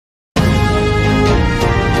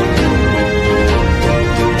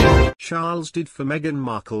Charles did for Meghan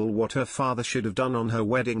Markle what her father should have done on her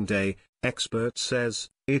wedding day, expert says.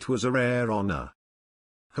 It was a rare honor.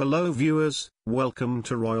 Hello viewers, welcome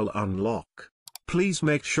to Royal Unlock. Please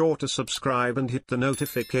make sure to subscribe and hit the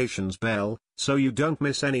notifications bell, so you don't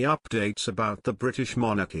miss any updates about the British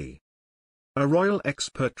monarchy. A royal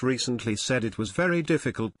expert recently said it was very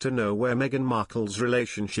difficult to know where Meghan Markle's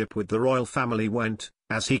relationship with the royal family went,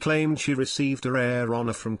 as he claimed she received a rare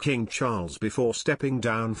honor from King Charles before stepping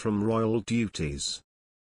down from royal duties.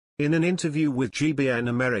 In an interview with GBN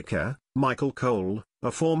America, Michael Cole,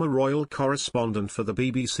 a former royal correspondent for the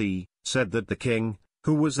BBC, said that the king,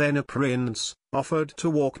 who was then a prince, offered to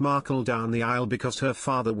walk Markle down the aisle because her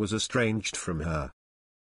father was estranged from her.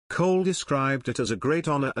 Cole described it as a great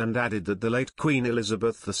honor and added that the late Queen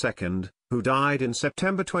Elizabeth II, who died in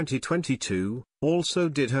September 2022, also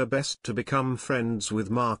did her best to become friends with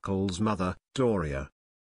Markle's mother, Doria.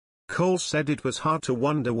 Cole said it was hard to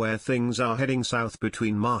wonder where things are heading south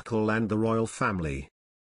between Markle and the royal family.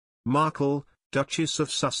 Markle, Duchess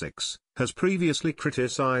of Sussex, has previously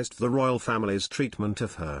criticized the royal family's treatment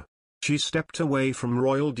of her. She stepped away from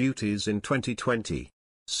royal duties in 2020.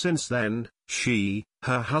 Since then, she,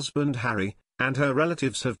 her husband Harry, and her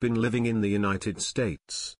relatives have been living in the United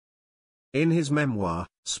States. In his memoir,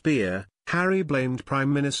 Spear, Harry blamed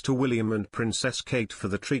Prime Minister William and Princess Kate for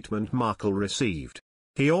the treatment Markle received.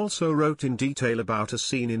 He also wrote in detail about a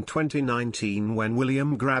scene in 2019 when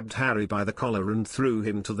William grabbed Harry by the collar and threw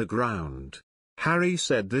him to the ground. Harry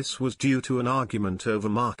said this was due to an argument over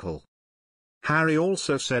Markle. Harry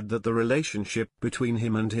also said that the relationship between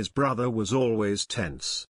him and his brother was always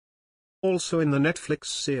tense. Also in the Netflix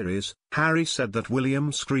series, Harry said that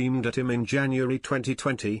William screamed at him in January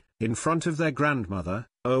 2020, in front of their grandmother,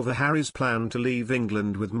 over Harry's plan to leave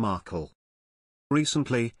England with Markle.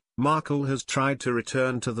 Recently, Markle has tried to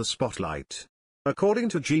return to the spotlight. According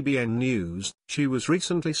to GBN News, she was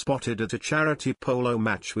recently spotted at a charity polo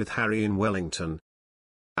match with Harry in Wellington.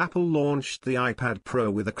 Apple launched the iPad Pro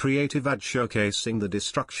with a creative ad showcasing the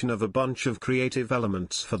destruction of a bunch of creative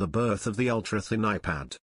elements for the birth of the ultra-thin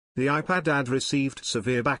iPad. The iPad ad received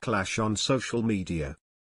severe backlash on social media.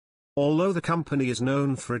 Although the company is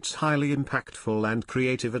known for its highly impactful and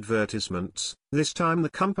creative advertisements, this time the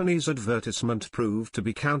company's advertisement proved to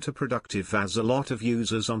be counterproductive as a lot of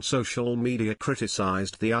users on social media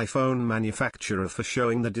criticized the iPhone manufacturer for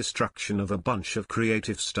showing the destruction of a bunch of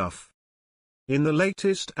creative stuff. In the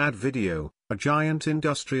latest ad video, a giant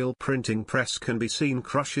industrial printing press can be seen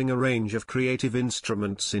crushing a range of creative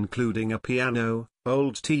instruments including a piano,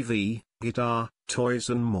 old TV, guitar, toys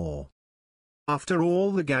and more. After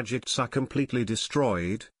all the gadgets are completely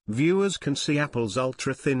destroyed, viewers can see Apple's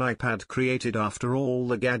ultra-thin iPad created after all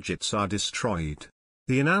the gadgets are destroyed.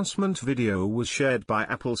 The announcement video was shared by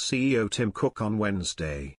Apple CEO Tim Cook on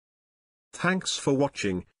Wednesday. Thanks for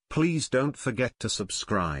watching, please don't forget to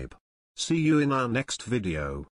subscribe. See you in our next video.